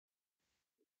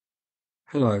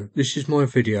Hello, this is my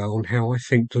video on how I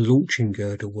think the launching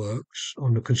girder works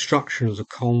on the construction of the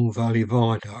Colne Valley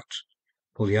Viaduct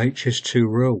for the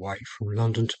HS2 railway from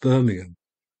London to Birmingham.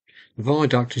 The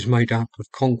viaduct is made up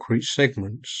of concrete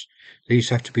segments. These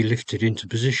have to be lifted into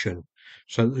position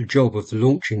so that the job of the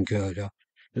launching girder,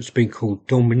 that's been called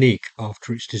Dominique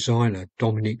after its designer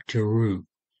Dominique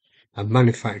and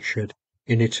manufactured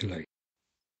in Italy.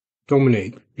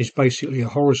 Dominique is basically a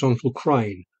horizontal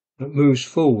crane that moves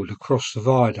forward across the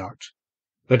viaduct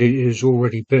that it is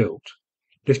already built,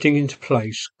 lifting into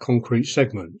place concrete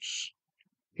segments.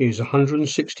 It is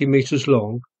 160 metres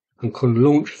long and can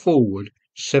launch forward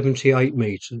 78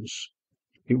 metres.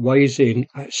 It weighs in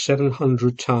at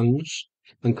 700 tonnes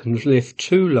and can lift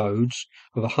two loads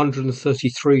of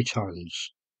 133 tonnes.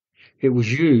 It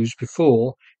was used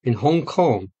before in Hong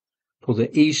Kong for the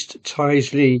East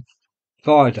Taisley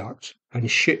Viaduct and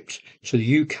shipped to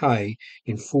the UK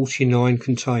in 49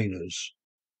 containers.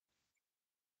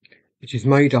 It is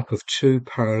made up of two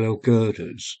parallel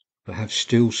girders that have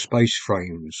steel space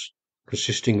frames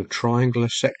consisting of triangular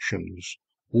sections,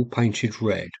 all painted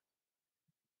red.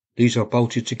 These are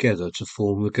bolted together to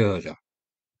form the girder.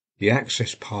 The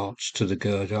access parts to the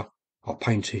girder are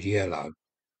painted yellow.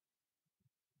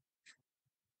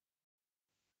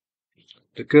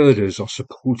 The girders are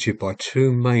supported by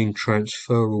two main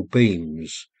transferable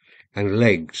beams and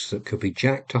legs that could be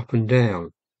jacked up and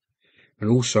down, and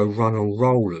also run on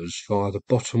rollers via the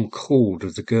bottom cord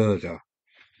of the girder.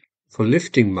 For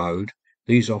lifting mode,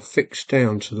 these are fixed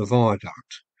down to the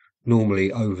viaduct, normally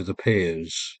over the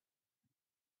piers.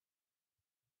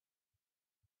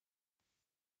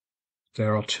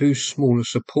 There are two smaller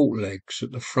support legs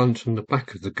at the front and the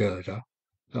back of the girder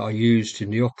that are used in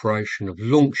the operation of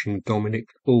launching Dominique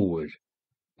forward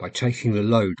by taking the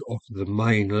load off the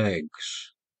main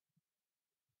legs.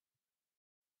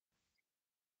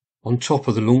 On top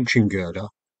of the launching girder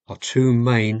are two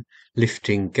main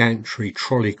lifting gantry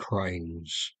trolley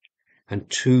cranes and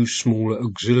two smaller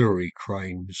auxiliary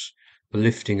cranes for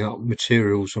lifting up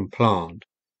materials and plant.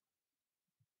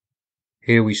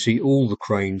 Here we see all the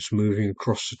cranes moving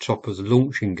across the top of the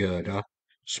launching girder,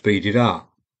 speeded up.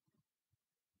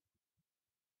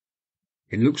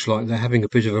 It looks like they're having a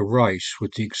bit of a race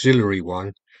with the auxiliary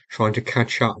one trying to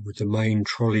catch up with the main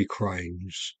trolley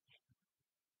cranes.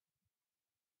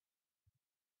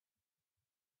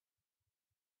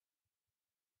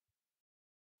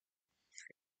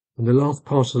 And the last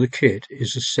part of the kit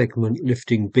is a segment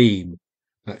lifting beam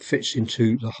that fits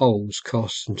into the holes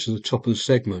cast into the top of the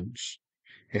segments.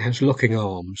 It has locking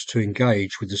arms to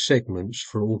engage with the segments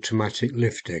for automatic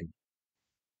lifting.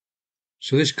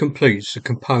 So this completes the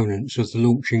components of the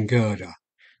launching girder: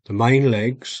 the main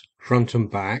legs, front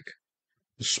and back,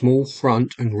 the small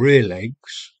front and rear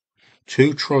legs,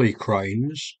 two trolley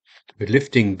cranes with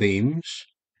lifting beams,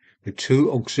 and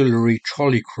two auxiliary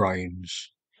trolley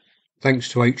cranes. Thanks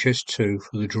to HS2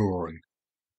 for the drawing.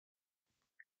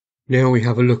 Now we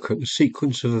have a look at the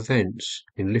sequence of events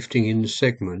in lifting in the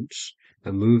segments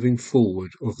and moving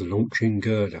forward of the launching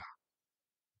girder.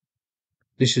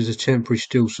 This is a temporary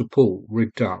steel support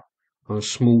rigged up on a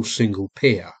small single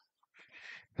pier,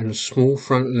 and a small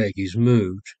front leg is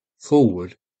moved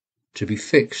forward to be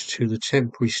fixed to the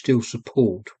temporary steel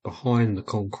support behind the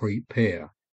concrete pier.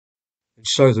 And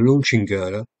so the launching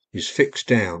girder is fixed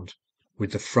down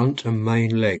with the front and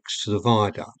main legs to the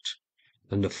viaduct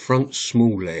and the front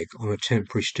small leg on a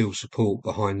temporary steel support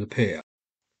behind the pier.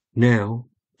 Now,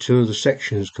 two of the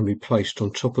sections can be placed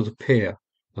on top of the pier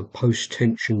and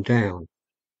post-tensioned down.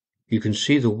 You can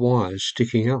see the wires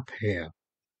sticking up here.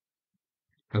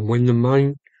 And when the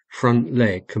main front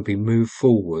leg can be moved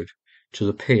forward to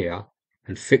the pier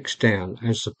and fixed down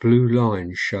as the blue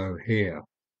lines show here.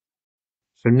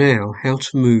 So now, how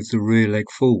to move the rear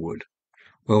leg forward?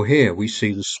 Well, here we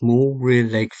see the small rear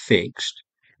leg fixed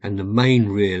and the main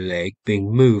rear leg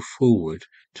being moved forward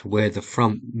to where the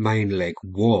front main leg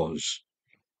was.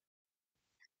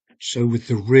 So with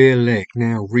the rear leg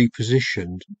now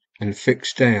repositioned and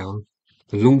fixed down,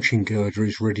 the launching girder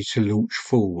is ready to launch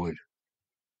forward.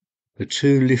 The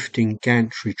two lifting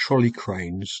gantry trolley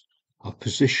cranes are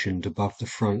positioned above the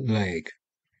front leg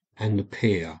and the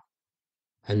pier,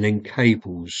 and then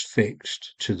cables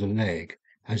fixed to the leg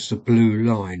as the blue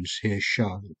lines here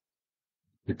show.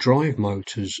 The drive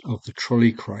motors of the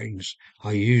trolley cranes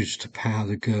are used to power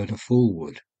the girder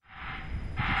forward.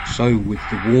 So with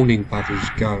the warning bubbles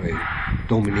going,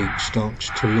 Dominique starts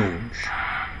to launch.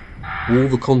 All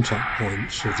the contact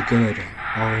points of the girder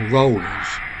are on rollers,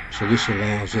 so this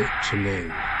allows it to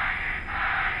move.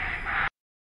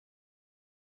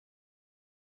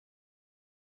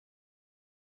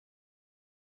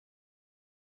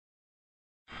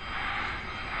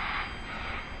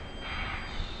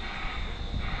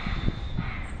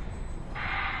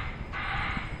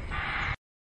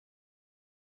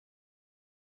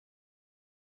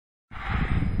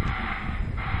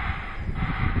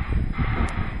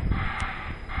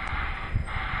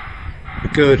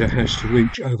 girder has to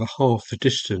reach over half the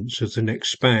distance of the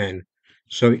next span,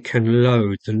 so it can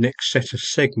load the next set of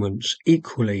segments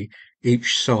equally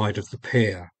each side of the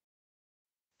pier.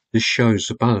 This shows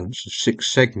the balance of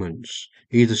 6 segments,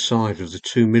 either side of the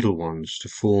 2 middle ones, to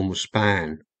form a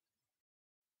span.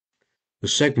 The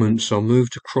segments are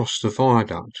moved across the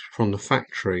viaduct from the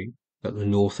factory at the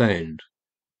north end.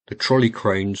 The trolley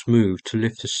cranes move to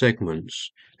lift the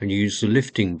segments and use the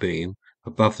lifting beam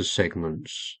above the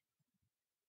segments.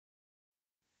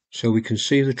 So we can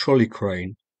see the trolley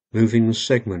crane moving the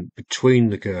segment between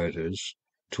the girders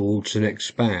towards the next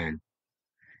span.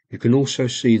 You can also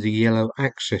see the yellow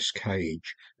access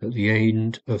cage at the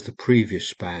end of the previous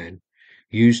span,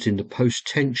 used in the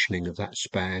post-tensioning of that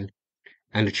span,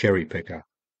 and a cherry picker.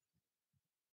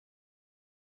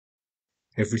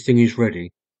 Everything is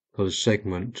ready for the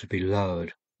segment to be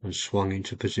lowered and swung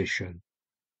into position.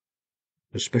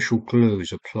 A special glue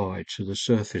is applied to the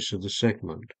surface of the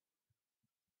segment,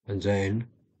 and then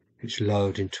it's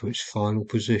lowered into its final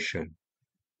position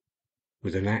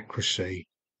with an accuracy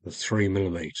of 3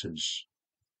 millimeters.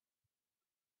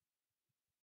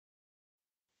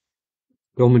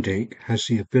 Dominique has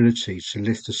the ability to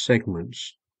lift the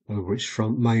segments over its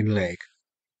front main leg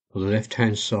on the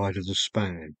left-hand side of the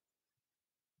span,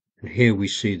 and here we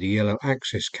see the yellow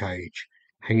access cage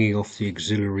hanging off the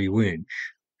auxiliary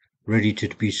winch, ready to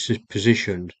be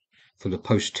positioned for the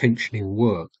post-tensioning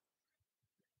work.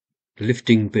 The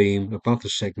lifting beam above the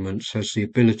segments has the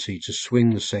ability to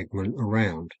swing the segment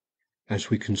around, as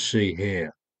we can see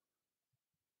here.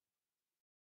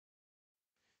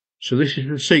 So this is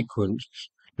the sequence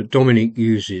that Dominique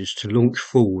uses to launch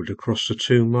forward across the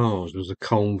 2 miles of the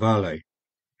Colne Valley,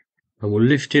 and will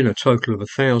lift in a total of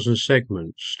 1,000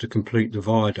 segments to complete the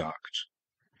viaduct.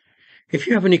 If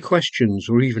you have any questions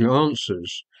or even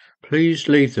answers, please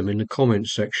leave them in the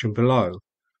comments section below.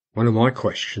 One of my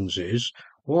questions is,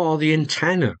 what are the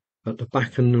antennae at the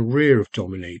back and the rear of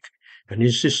Dominique, and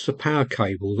is this the power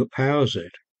cable that powers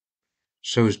it?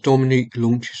 So as Dominique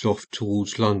launches off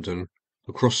towards London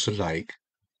across the lake,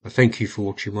 I thank you for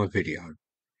watching my video.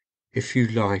 If you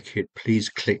like it, please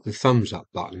click the thumbs up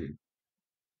button.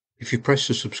 If you press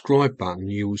the subscribe button,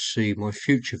 you will see my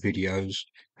future videos,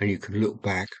 and you can look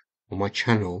back on my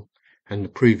channel and the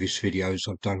previous videos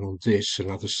I've done on this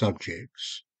and other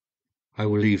subjects. I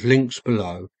will leave links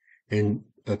below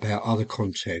about other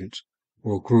content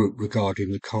or a group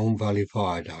regarding the Colne Valley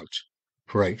Viaduct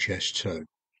for HS2.